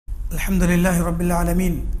Alhamdulillahi Rabbil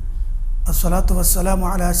Alameen. As-salatu was-salamu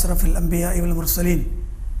ala ashrafil anbiya'i wal mursalin.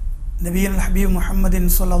 Nabiyyina al-habib Muhammadin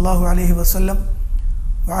sallallahu alayhi wa sallam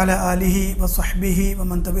wa ala alihi wa sahbihi wa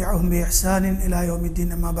man tabi'ahum bi ihsanin ila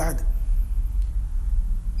yawmiddin amma ba'd.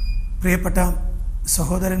 പ്രിയപ്പെട്ട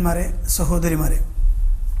സഹോദരന്മാരെ സഹോദരിമാരെ,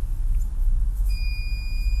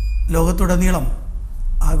 ലോകത്തുടനീളം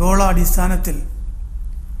ആഗോള അടിസ്ഥാനത്തിൽ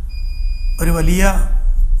ഒരു വലിയ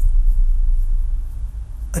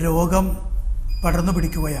രോഗം പടർന്നു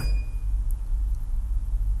പിടിക്കുകയാണ്.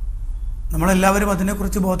 നമ്മളെല്ലാവരും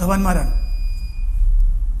അതിനെക്കുറിച്ച് ബോധവാന്മാരാണ്.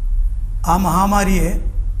 ആ മഹാമാരിയെ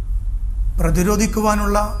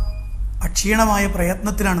പ്രതിരോധിക്കുവാനുള്ള അക്ഷീണമായ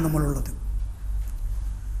പ്രയത്നത്തിലാണ് നമ്മളുള്ളത്.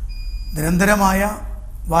 നിരന്തരമായ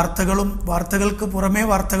വാർത്തകളും വാർത്തകൾക്ക് പുറമേ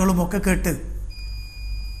വാർത്തകളുമൊക്കെ കേട്ട്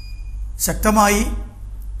ശക്തമായി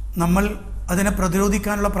നമ്മൾ അതിനെ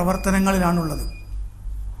പ്രതിരോധിക്കാനുള്ള പ്രവർത്തനങ്ങളിലാണുള്ളത്.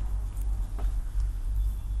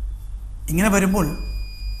 ഇങ്ങനെ വരുമ്പോൾ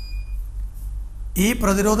ഈ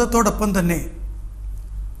പ്രതിരോധത്തോടൊപ്പം തന്നെ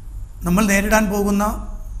നമ്മൾ നേരിടാൻ പോകുന്ന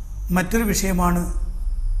മറ്റൊരു വിഷയമാണ്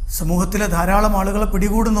സമൂഹത്തിലെ ധാരാളം ആളുകളെ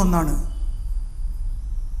പിടികൂടുന്ന ഒന്നാണ്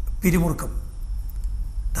പിരിമുറുക്കം.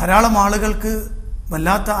 ധാരാളം ആളുകൾക്ക്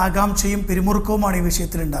വല്ലാത്ത ആകാംക്ഷയും പിരിമുറുക്കവുമാണ് ഈ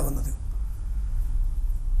വിഷയത്തിലുണ്ടാകുന്നത്.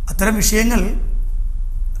 അത്തരം വിഷയങ്ങൾ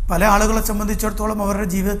പല ആളുകളെ സംബന്ധിച്ചിടത്തോളം അവരുടെ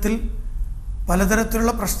ജീവിതത്തിൽ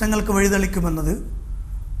പലതരത്തിലുള്ള പ്രശ്നങ്ങൾക്ക് വഴിതെളിക്കുമെന്നത്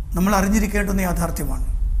നമ്മൾ അറിഞ്ഞിരിക്കേണ്ടുന്ന യാഥാർത്ഥ്യമാണ്.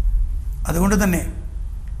 അതുകൊണ്ട് തന്നെ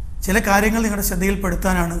ചില കാര്യങ്ങൾ നിങ്ങളുടെ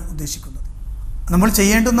ശ്രദ്ധയിൽപ്പെടുത്താനാണ് ഉദ്ദേശിക്കുന്നത്. നമ്മൾ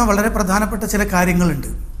ചെയ്യേണ്ടുന്ന വളരെ പ്രധാനപ്പെട്ട ചില കാര്യങ്ങളുണ്ട്.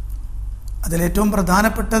 അതിലേറ്റവും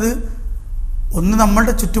പ്രധാനപ്പെട്ടത് ഒന്ന്,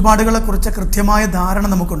 നമ്മളുടെ ചുറ്റുപാടുകളെക്കുറിച്ച് കൃത്യമായ ധാരണ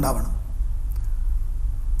നമുക്കുണ്ടാവണം.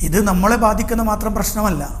 ഇത് നമ്മളെ ബാധിക്കുന്ന മാത്രം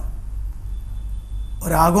പ്രശ്നമല്ല,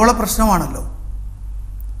 ഒരാഗോള പ്രശ്നമാണല്ലോ.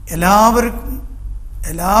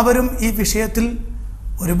 എല്ലാവരും ഈ വിഷയത്തിൽ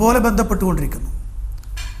ഒരുപോലെ ബന്ധപ്പെട്ടുകൊണ്ടിരിക്കുന്നു.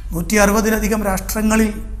 160-ലധികം രാഷ്ട്രങ്ങളിൽ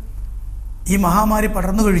ഈ മഹാമാരി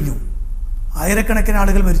പടർന്നു കഴിഞ്ഞു. ആയിരക്കണക്കിന്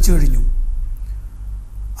ആളുകൾ മരിച്ചു കഴിഞ്ഞു.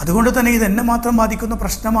 അതുകൊണ്ട് തന്നെ ഇതെന്നെ മാത്രം ബാധിക്കുന്ന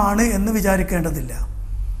പ്രശ്നമാണ് എന്ന് വിചാരിക്കേണ്ടതില്ല.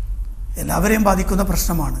 എല്ലാവരെയും ബാധിക്കുന്ന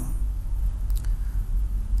പ്രശ്നമാണ്.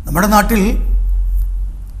 നമ്മുടെ നാട്ടിൽ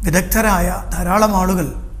വിദഗ്ധരായ ധാരാളം ആളുകൾ,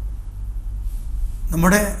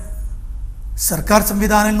 നമ്മുടെ സർക്കാർ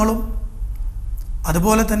സംവിധാനങ്ങളും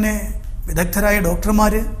അതുപോലെ തന്നെ വിദഗ്ധരായ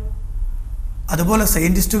ഡോക്ടർമാർ, അതുപോലെ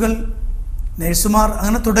സയൻറ്റിസ്റ്റുകൾ, നഴ്സുമാർ,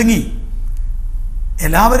 അങ്ങനെ തുടങ്ങി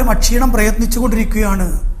എല്ലാവരും അക്ഷീണം പ്രയത്നിച്ചുകൊണ്ടിരിക്കുകയാണ്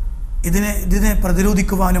ഇതിനെ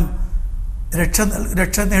പ്രതിരോധിക്കുവാനും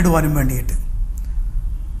രക്ഷ നേടുവാനും വേണ്ടിയിട്ട്.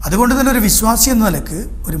 അതുകൊണ്ട് തന്നെ ഒരു വിശ്വാസി എന്ന നിലക്ക്,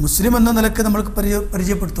 ഒരു മുസ്ലിം എന്ന നിലക്ക് നമ്മൾക്ക്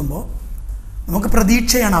പരിചയപ്പെടുത്തുമ്പോൾ നമുക്ക്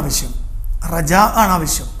പ്രതീക്ഷയാണ് ആവശ്യം, റജാ ആണ്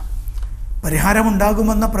ആവശ്യം,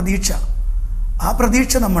 പരിഹാരമുണ്ടാകുമെന്ന പ്രതീക്ഷ. ആ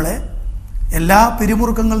പ്രതീക്ഷ നമ്മളെ എല്ലാ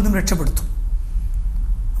പിരിമുറുക്കങ്ങളിൽ നിന്നും രക്ഷപ്പെടുത്തും.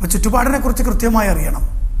 അപ്പോൾ ചുറ്റുപാടിനെക്കുറിച്ച് കൃത്യമായി അറിയണം.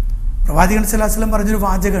 പ്രവാചകൻ സല്ലല്ലാഹു അലൈഹി വസല്ലം പറഞ്ഞൊരു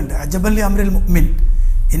വാചകമുണ്ട്, അജബൽ ലി അംറിൽ മുഅ്മിൻ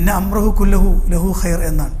ഇന്ന അംറഹു കുല്ലഹു ലഹു ഖൈർ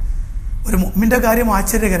എന്നാണ്. ഒരു മുഅ്മിൻ്റെ കാര്യം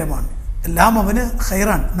ആശ്ചര്യകരമാണ്, എല്ലാം അവന്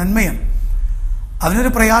ഖൈറാണ്, നന്മയാണ്.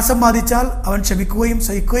 അവനൊരു പ്രയാസം ബാധിച്ചാൽ അവൻ ക്ഷമിക്കുകയും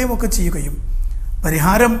സഹിക്കുകയും ഒക്കെ ചെയ്യുകയും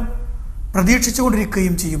പരിഹാരം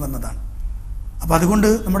പ്രതീക്ഷിച്ചുകൊണ്ടിരിക്കുകയും ചെയ്യുമെന്നതാണ്. അപ്പോൾ അതുകൊണ്ട്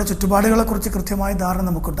നമ്മുടെ ചുറ്റുപാടുകളെക്കുറിച്ച് കൃത്യമായ ധാരണ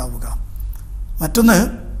നമുക്കുണ്ടാവുക. മറ്റൊന്ന്,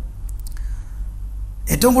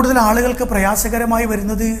 ഏറ്റവും കൂടുതൽ ആളുകൾക്ക് പ്രയാസകരമായി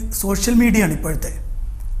വരുന്നത് സോഷ്യൽ മീഡിയയാണ്. ഇപ്പോഴത്തെ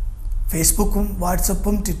ഫേസ്ബുക്കും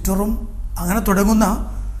വാട്സപ്പും ട്വിറ്ററും അങ്ങനെ തുടങ്ങുന്ന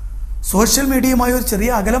സോഷ്യൽ മീഡിയയുമായി ഒരു ചെറിയ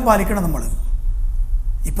അകലം പാലിക്കണം നമ്മൾ.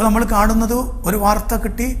 ഇപ്പോൾ നമ്മൾ കാണുന്നത്, ഒരു വാർത്ത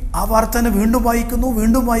കിട്ടി, ആ വാർത്ത തന്നെ വീണ്ടും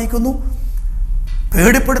വായിക്കുന്നു,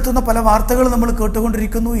 പേടിപ്പെടുത്തുന്ന പല വാർത്തകൾ നമ്മൾ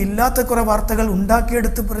കേട്ടുകൊണ്ടിരിക്കുന്നു, ഇല്ലാത്ത കുറേ വാർത്തകൾ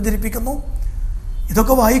ഉണ്ടാക്കിയെടുത്ത് പ്രചരിപ്പിക്കുന്നു.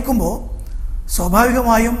 ഇതൊക്കെ വായിക്കുമ്പോൾ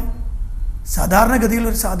സ്വാഭാവികമായും സാധാരണഗതിയിൽ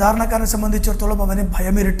ഒരു സാധാരണക്കാരനെ സംബന്ധിച്ചിടത്തോളം അവന്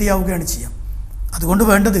ഭയമിരട്ടിയാവുകയാണ് ചെയ്യുക. അതുകൊണ്ട്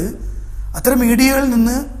വേണ്ടത് അത്തരം മീഡിയകളിൽ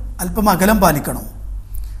നിന്ന് അല്പം അകലം പാലിക്കണം.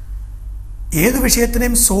 ഏത്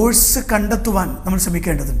വിഷയത്തിനെയും സോഴ്സ് കണ്ടെത്തുവാൻ നമ്മൾ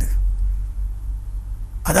ശ്രമിക്കേണ്ടതുണ്ട്.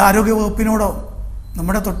 അത് ആരോഗ്യവകുപ്പിനോടോ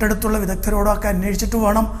നമ്മുടെ തൊട്ടടുത്തുള്ള വിദഗ്ധരോടോ ഒക്കെ അന്വേഷിച്ചിട്ട്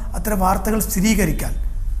വേണം അത്തരം വാർത്തകൾ സ്ഥിരീകരിക്കാൻ.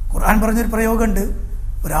 ഖുർആൻ പറഞ്ഞൊരു പ്രയോഗമുണ്ട്,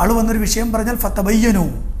 ഒരാൾ വന്നൊരു വിഷയം പറഞ്ഞാൽ ഫതബയ്യനൂ,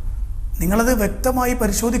 നിങ്ങളത് വ്യക്തമായി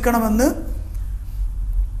പരിശോധിക്കണമെന്ന്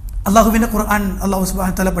അള്ളാഹുവിൻ്റെ ഖുർആൻ അള്ളാഹു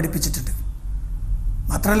സുബ്ഹാനഹു വതആല പഠിപ്പിച്ചിട്ടുണ്ട്.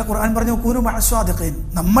 മാത്രമല്ല ഖുർആൻ പറഞ്ഞു കൂനു മഅസ്വാദിഖീൻ,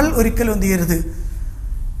 നമ്മൾ ഒരിക്കലും എന്ത് ചെയ്യരുത്,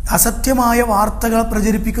 അസത്യമായ വാർത്തകൾ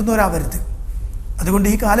പ്രചരിപ്പിക്കുന്നവരാവരുത്. അതുകൊണ്ട്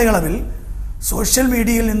ഈ കാലയളവിൽ സോഷ്യൽ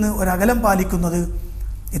മീഡിയയിൽ നിന്ന് ഒരകലം പാലിക്കുന്നത്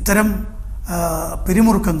ഇത്തരം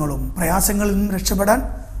പിരിമുറുക്കങ്ങളും പ്രയാസങ്ങളിൽ നിന്നും രക്ഷപ്പെടാൻ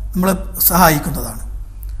നമ്മളെ സഹായിക്കുന്നതാണ്.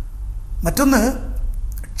 മറ്റൊന്ന്,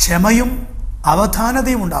 ക്ഷമയും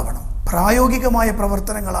അവധാനതയും ഉണ്ടാവണം. പ്രായോഗികമായ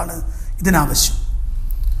പ്രവർത്തനങ്ങളാണ് ഇതിനാവശ്യം.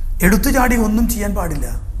 എടുത്തുചാടി ഒന്നും ചെയ്യാൻ പാടില്ല.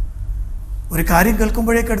 ഒരു കാര്യം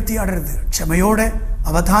കേൾക്കുമ്പോഴേക്ക് എടുത്തി ആടരുത്. ക്ഷമയോടെ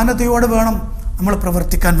അവധാനതയോടെ വേണം നമ്മൾ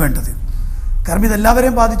പ്രവർത്തിക്കാൻ വേണ്ടത്. കാരണം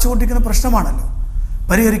ഇതെല്ലാവരെയും ബാധിച്ചുകൊണ്ടിരിക്കുന്ന പ്രശ്നമാണല്ലോ.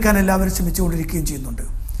 പരിഹരിക്കാൻ എല്ലാവരും ശ്രമിച്ചുകൊണ്ടിരിക്കുകയും ചെയ്യുന്നുണ്ട്.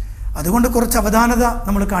 അതുകൊണ്ട് കുറച്ച് അവധാനത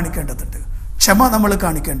നമ്മൾ കാണിക്കേണ്ടതുണ്ട്, ക്ഷമ നമ്മൾ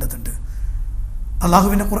കാണിക്കേണ്ടതുണ്ട്.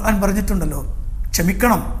 അള്ളാഹുവിൻ്റെ ഖുർആൻ പറഞ്ഞിട്ടുണ്ടല്ലോ,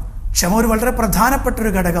 ക്ഷമിക്കണം. ക്ഷമ ഒരു വളരെ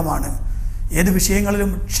പ്രധാനപ്പെട്ടൊരു ഘടകമാണ്. ഏത്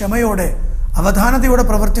വിഷയങ്ങളിലും ക്ഷമയോടെ അവധാനതയോടെ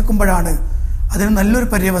പ്രവർത്തിക്കുമ്പോഴാണ് അതിന് നല്ലൊരു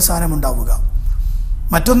പര്യവസാനം ഉണ്ടാവുക.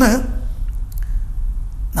 മറ്റൊന്ന്,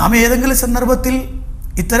 നാം ഏതെങ്കിലും സന്ദർഭത്തിൽ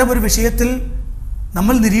ഇത്തരമൊരു വിഷയത്തിൽ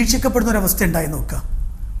നമ്മൾ നിരീക്ഷിക്കപ്പെടുന്ന ഒരവസ്ഥ ഉണ്ടായി നോക്കുക.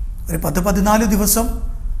 ഒരു 10-14 ദിവസം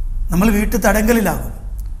നമ്മൾ വീട്ടു തടങ്കലിലാകും,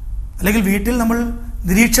 അല്ലെങ്കിൽ വീട്ടിൽ നമ്മൾ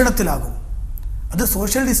നിരീക്ഷണത്തിലാകും. അത്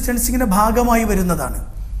സോഷ്യൽ ഡിസ്റ്റൻസിങ്ങിൻ്റെ ഭാഗമായി വരുന്നതാണ്.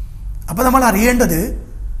 അപ്പോൾ നമ്മൾ അറിയേണ്ടത്,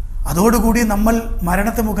 അതോടുകൂടി നമ്മൾ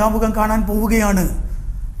മരണത്തെ മുഖാമുഖം കാണാൻ പോവുകയാണ്.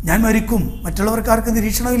 ഞാൻ മരിക്കും, മറ്റുള്ളവർക്കാർക്ക്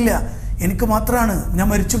നിരീക്ഷണമില്ല, എനിക്ക് മാത്രമാണ്, ഞാൻ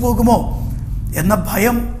മരിച്ചു പോകുമോ എന്ന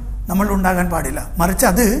ഭയം നമ്മൾ ഉണ്ടാകാൻ പാടില്ല. മറിച്ച്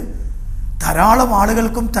അത് ധാരാളം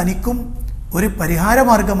ആളുകൾക്കും തനിക്കും ഒരു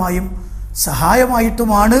പരിഹാരമാർഗമായും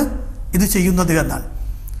സഹായമായിട്ടുമാണ് ഇത് ചെയ്യുന്നത് എന്നാൽ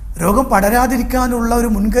രോഗം പടരാതിരിക്കാനുള്ള ഒരു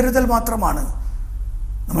മുൻകരുതൽ മാത്രമാണ്.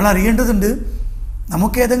 നമ്മൾ അറിയേണ്ടതുണ്ട്,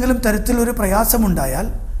 നമുക്കേതെങ്കിലും തരത്തിലൊരു പ്രയാസമുണ്ടായാൽ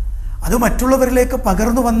അത് മറ്റുള്ളവരിലേക്ക്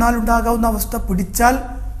പകർന്നു വന്നാൽ ഉണ്ടാകാവുന്ന അവസ്ഥ പിടിച്ചാൽ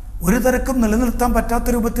ഒരു തരക്കും നിലനിർത്താൻ പറ്റാത്ത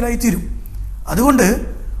രൂപത്തിലായി തീരും. അതുകൊണ്ട്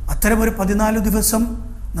അത്തരമൊരു 14 ദിവസം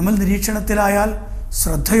നമ്മൾ നിരീക്ഷണത്തിലായാൽ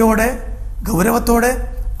ശ്രദ്ധയോടെ ഗൗരവത്തോടെ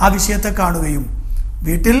ആ വിഷയത്തെ കാണുകയും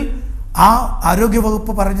വീട്ടിൽ ആ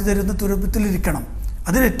ആരോഗ്യവകുപ്പ് പറഞ്ഞു തരുന്ന രൂപത്തിലിരിക്കണം.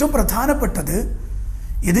 അതിലേറ്റവും പ്രധാനപ്പെട്ടത്,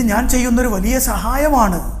 ഇത് ഞാൻ ചെയ്യുന്നൊരു വലിയ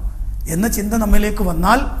സഹായമാണ് എന്ന ചിന്ത നമ്മിലേക്ക്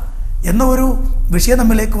വന്നാൽ, എന്ന ഒരു വിഷയം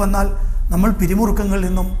നമ്മിലേക്ക് വന്നാൽ നമ്മൾ പിരിമുറുക്കങ്ങളിൽ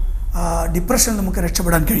നിന്നും ഡിപ്രഷനിൽ നമുക്ക്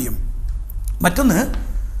രക്ഷപ്പെടാൻ കഴിയും. മറ്റൊന്ന്,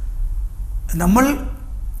 നമ്മൾ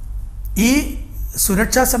ഈ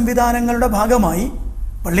സുരക്ഷാ സംവിധാനങ്ങളുടെ ഭാഗമായി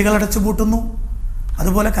പള്ളികൾ അടച്ചുപൂട്ടുന്നു,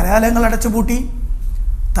 അതുപോലെ കലാലയങ്ങൾ അടച്ചുപൂട്ടി,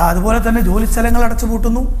 അതുപോലെ തന്നെ ജോലിസ്ഥലങ്ങൾ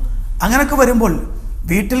അടച്ചുപൂട്ടുന്നു. അങ്ങനെയൊക്കെ വരുമ്പോൾ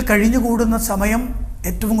വീട്ടിൽ കഴിഞ്ഞുകൂടുന്ന സമയം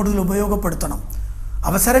ഏറ്റവും കൂടുതൽ ഉപയോഗപ്പെടുത്തണം.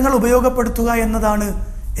 അവസരങ്ങൾ ഉപയോഗപ്പെടുത്തുക എന്നതാണ്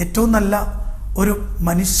ഏറ്റവും നല്ല ഒരു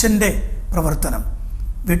മനുഷ്യൻ്റെ പ്രവർത്തനം.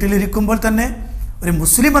 വീട്ടിലിരിക്കുമ്പോൾ തന്നെ ഒരു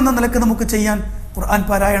മുസ്ലിം എന്ന നിലക്ക് നമുക്ക് ചെയ്യാൻ ഖുർആൻ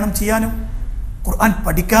പാരായണം ചെയ്യാനും, ഖുർആൻ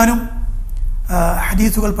പഠിക്കാനും,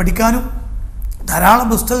 ഹദീസുകൾ പഠിക്കാനും, ധാരാളം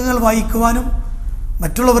പുസ്തകങ്ങൾ വായിക്കുവാനും,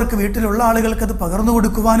 മറ്റുള്ളവർക്ക് വീട്ടിലുള്ള ആളുകൾക്ക് അത് പകർന്നു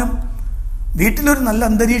കൊടുക്കുവാനും, വീട്ടിലൊരു നല്ല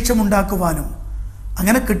അന്തരീക്ഷം ഉണ്ടാക്കുവാനും,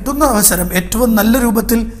 അങ്ങനെ കിട്ടുന്ന അവസരം ഏറ്റവും നല്ല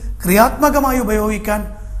രൂപത്തിൽ ക്രിയാത്മകമായി ഉപയോഗിക്കാൻ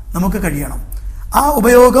നമുക്ക് കഴിയണം. ആ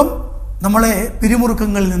ഉപയോഗം നമ്മളെ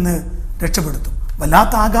പിരിമുറുക്കങ്ങളിൽ നിന്ന് രക്ഷപ്പെടുത്തും.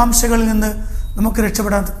 വല്ലാത്ത ആകാംക്ഷകളിൽ നിന്ന് നമുക്ക്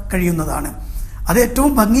രക്ഷപ്പെടാൻ കഴിയുന്നതാണ്. അത്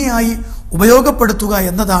ഏറ്റവും ഭംഗിയായി ഉപയോഗപ്പെടുത്തുക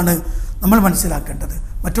എന്നതാണ് നമ്മൾ മനസ്സിലാക്കേണ്ടത്.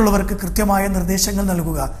 മറ്റുള്ളവർക്ക് കൃത്യമായ നിർദ്ദേശങ്ങൾ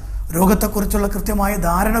നൽകുക, രോഗത്തെക്കുറിച്ചുള്ള കൃത്യമായ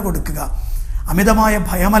ധാരണ കൊടുക്കുക. അമിതമായ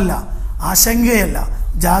ഭയമല്ല, ആശങ്കയല്ല,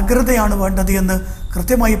 ജാഗ്രതയാണ് വേണ്ടത് എന്ന്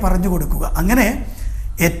കൃത്യമായി പറഞ്ഞു കൊടുക്കുക. അങ്ങനെ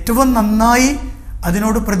ഏറ്റവും നന്നായി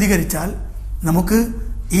അതിനോട് പ്രതികരിച്ചാൽ നമുക്ക്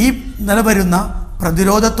ഈ നിലവരുന്ന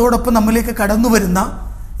പ്രതിരോധത്തോടൊപ്പം നമ്മിലേക്ക് കടന്നു വരുന്ന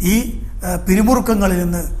ഈ പിരിമുറുക്കങ്ങളിൽ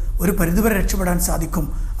നിന്ന് ഒരു പരിധിവരെ രക്ഷപ്പെടാൻ സാധിക്കും.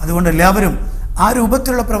 അതുകൊണ്ട് എല്ലാവരും ആ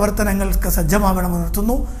രൂപത്തിലുള്ള പ്രവർത്തനങ്ങൾക്ക് സജ്ജമാകണമെന്ന്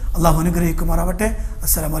നിർത്തുന്നു. അള്ളാഹു അനുഗ്രഹിക്കുമാറാവട്ടെ.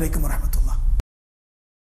 അസ്സലാമു അലൈക്കും വറഹ്മത്തുള്ളാഹി.